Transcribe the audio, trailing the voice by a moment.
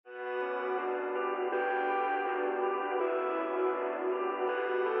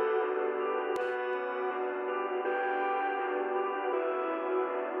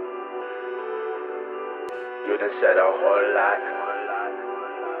done said a whole lot.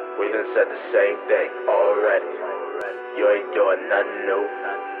 We done said the same thing already. You ain't doing nothing new.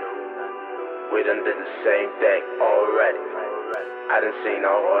 We done did the same thing already. I done seen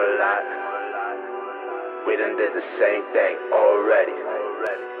a whole lot. We done did the same thing already.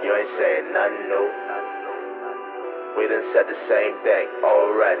 You ain't saying nothing new. We done said the same thing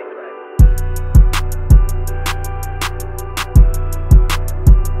already.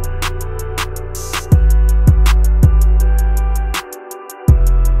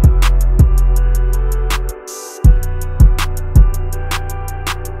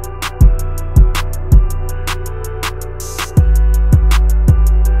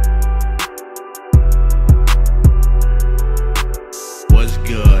 What's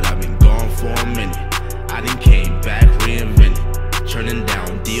good? I've been gone for a minute. I done came back reinvented. Turning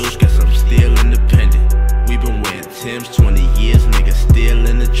down deals, guess I'm still independent. We've been wearing Timbs 20 years, niggas still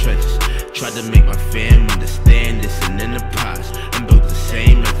in the trenches. Tried to make my fam understand it's an enterprise. I'm built the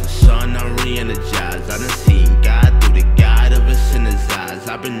same as the sun, I'm re-energized. I done seen God through the guide of a sinner's eyes.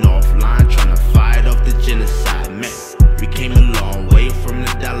 I've been offline trying to fight off the genocide. Man, we came a long way from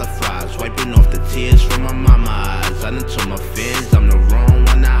the dollar fries, wiping off the tears from my mama's eyes. I done told my fans I'm the wrong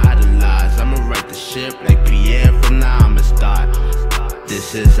one, I idolize. I'ma right the ship like Pierre from the Amistad.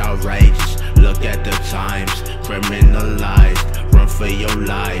 This is outrageous, look at the times. Criminalized, run for your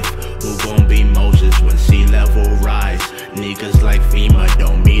life. Who gon' be Moses when sea level rise? Niggas like FEMA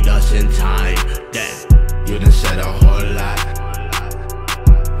don't meet us in time. Damn, you done said a whole lot.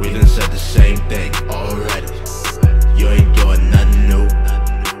 We done said the same thing already. You ain't doing nothing new.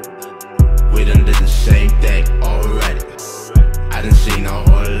 We done did the same thing already. I done seen a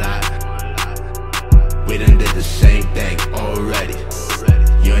whole lot. We done did the same thing already.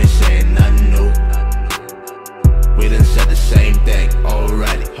 You ain't saying nothing new. We done said the same thing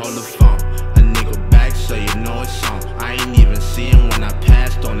already. Hold the phone, a nigga back so you know it's on. I ain't even see him when I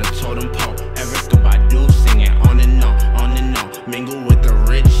passed on the totem pole. Erica Badu singing on and on, on and on. Mingle with the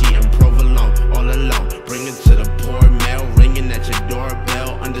rich, eating provolone, all alone. Bring it to the poor mail, ringing at your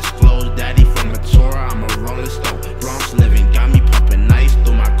doorbell. Undisclosed daddy from a Torah, I'm a rolling stone. Bronx living, got me pumping ice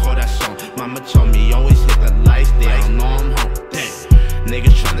through my Kodak song. Mama told me always hit the lights, they don't know I'm home. Damn,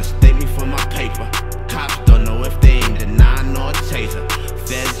 niggas tryna stake me for my paper. Cops don't know if they ain't denying or a taser.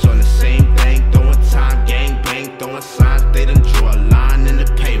 Feds on the same thing, throwing time, gang bang, throwing signs. They done drew a line in the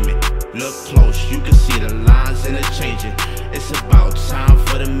pavement. Look close, you can see the lines interchanging. It's about time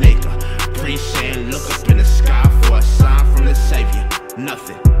for the maker. Pre-saying, look up in the sky for a sign from the savior.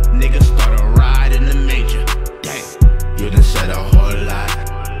 Nothing, niggas start a ride in the major. Damn, you done said a whole lot.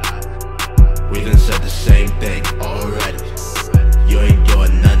 We done said the same thing already. You ain't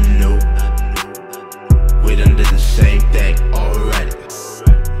doing nothing new. We done did the same thing already.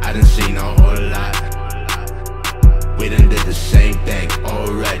 I done seen a whole lot. We done did the same thing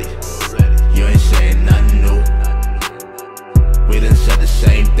already. You ain't saying nothing new. We done said the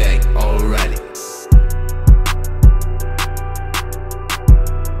same thing already.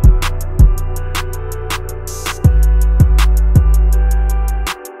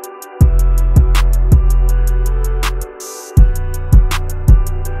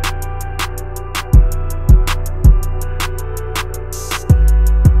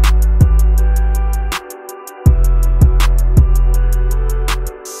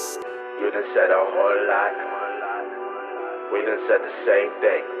 Said a whole lot. We done said the same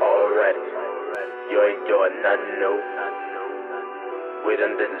thing already. You ain't doing nothing new. We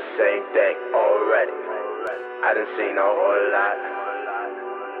done did the same thing already. I done seen a whole lot.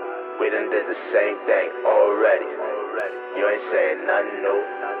 We done did the same thing already. You ain't saying nothing new.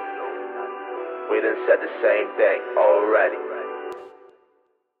 We done said the same thing already.